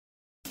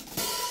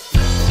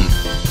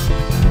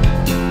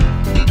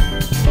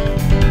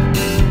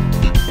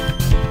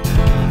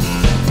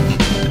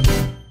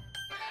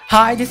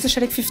Hi, this is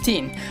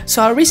Shadek15.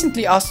 So I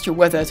recently asked you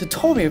whether a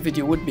tutorial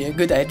video would be a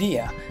good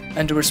idea,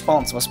 and the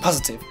response was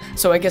positive,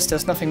 so I guess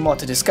there's nothing more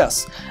to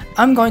discuss.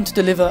 I'm going to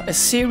deliver a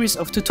series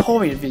of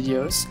tutorial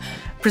videos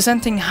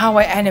presenting how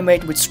I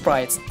animate with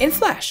sprites in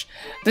Flash.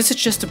 This is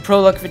just a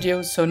prologue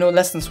video, so no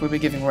lessons will be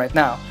giving right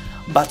now,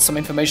 but some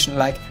information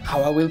like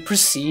how I will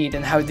proceed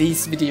and how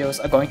these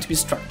videos are going to be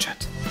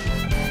structured.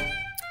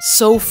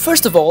 So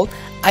first of all,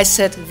 I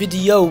said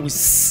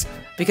videos,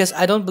 because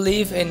I don't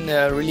believe in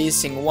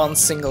releasing one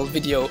single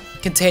video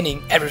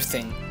containing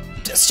everything.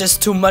 There's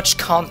just too much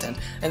content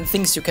and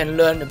things you can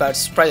learn about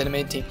sprite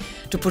animating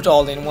to put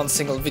all in one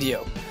single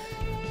video.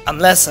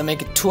 Unless I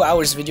make a 2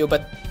 hours video,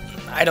 but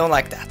I don't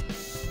like that.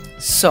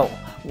 So,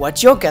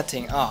 what you're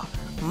getting are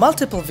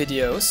multiple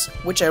videos,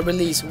 which I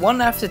release one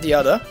after the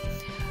other,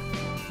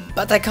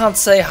 but I can't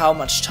say how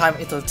much time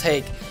it'll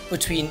take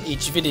between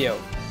each video.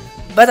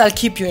 But I'll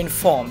keep you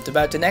informed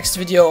about the next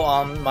video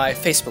on my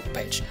Facebook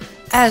page,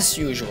 as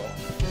usual.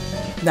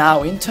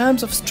 Now, in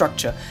terms of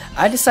structure,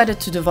 I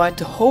decided to divide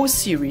the whole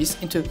series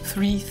into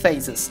 3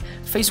 phases.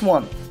 Phase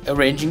 1,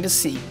 arranging the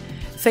scene.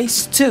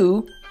 Phase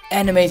 2,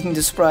 animating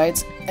the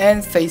sprites.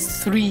 And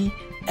Phase 3,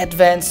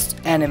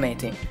 advanced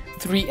animating.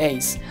 3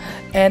 A's.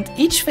 And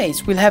each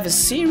phase will have a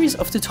series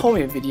of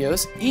tutorial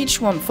videos, each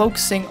one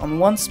focusing on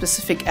one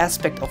specific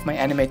aspect of my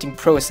animating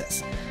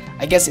process.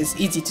 I guess it's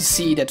easy to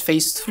see that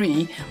Phase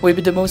 3 will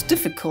be the most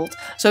difficult,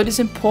 so it is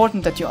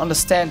important that you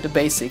understand the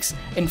basics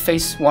in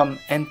Phase 1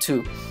 and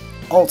 2.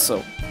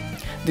 Also,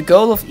 the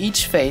goal of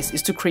each phase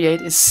is to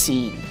create a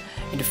scene.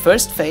 In the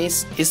first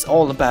phase is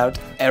all about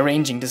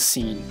arranging the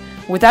scene,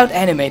 without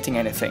animating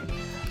anything.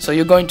 So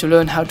you're going to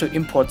learn how to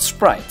import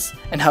sprites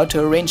and how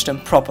to arrange them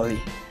properly.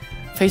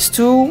 Phase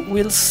 2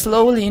 will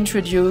slowly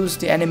introduce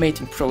the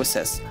animating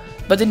process,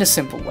 but in a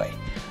simple way.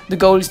 The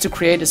goal is to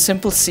create a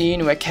simple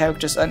scene where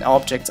characters and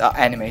objects are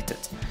animated.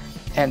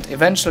 And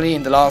eventually,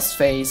 in the last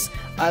phase,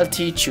 I'll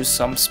teach you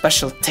some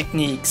special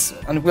techniques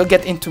and we'll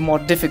get into more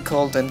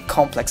difficult and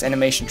complex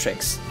animation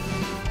tricks.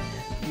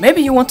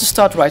 Maybe you want to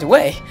start right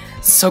away,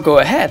 so go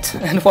ahead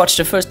and watch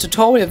the first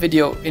tutorial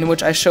video in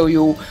which I show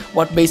you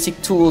what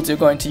basic tools you're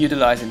going to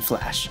utilize in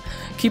Flash.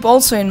 Keep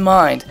also in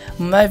mind,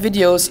 my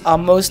videos are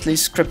mostly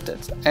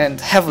scripted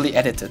and heavily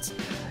edited,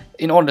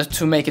 in order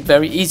to make it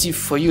very easy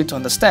for you to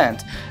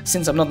understand.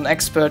 Since I'm not an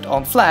expert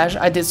on Flash,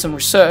 I did some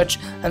research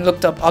and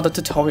looked up other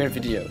tutorial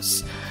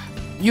videos.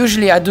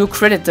 Usually I do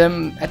credit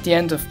them at the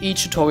end of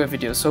each tutorial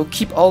video, so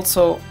keep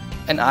also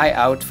an eye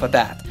out for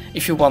that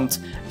if you want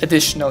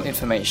additional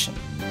information.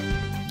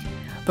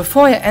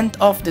 Before I end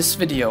off this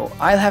video,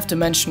 I'll have to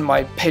mention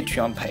my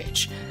Patreon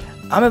page.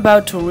 I'm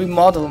about to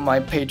remodel my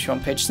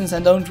Patreon page since I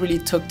don't really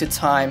took the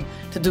time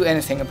to do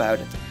anything about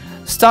it.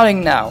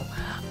 Starting now,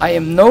 I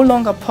am no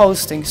longer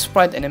posting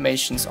sprite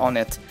animations on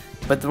it,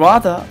 but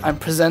rather I'm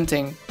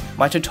presenting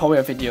my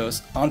tutorial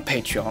videos on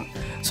Patreon.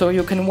 So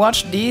you can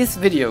watch these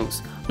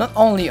videos not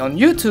only on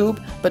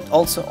YouTube, but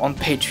also on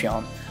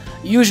Patreon.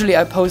 Usually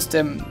I post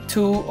them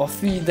 2 or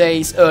 3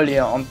 days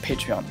earlier on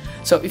Patreon.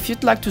 So if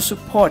you'd like to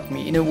support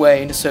me in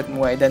a certain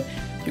way, then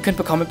you can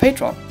become a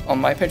patron on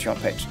my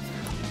Patreon page.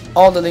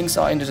 All the links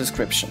are in the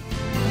description.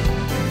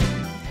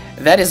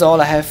 That is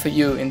all I have for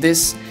you in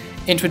this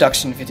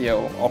introduction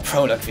video or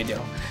prologue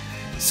video.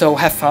 So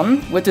have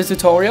fun with the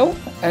tutorial,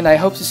 and I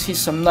hope to see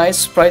some nice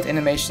sprite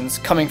animations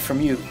coming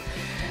from you.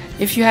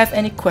 If you have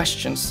any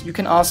questions, you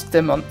can ask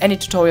them on any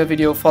tutorial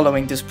video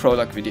following this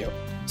prologue video.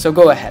 So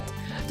go ahead.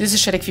 This is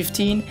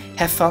Shadek15,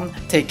 have fun,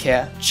 take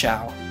care,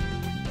 ciao.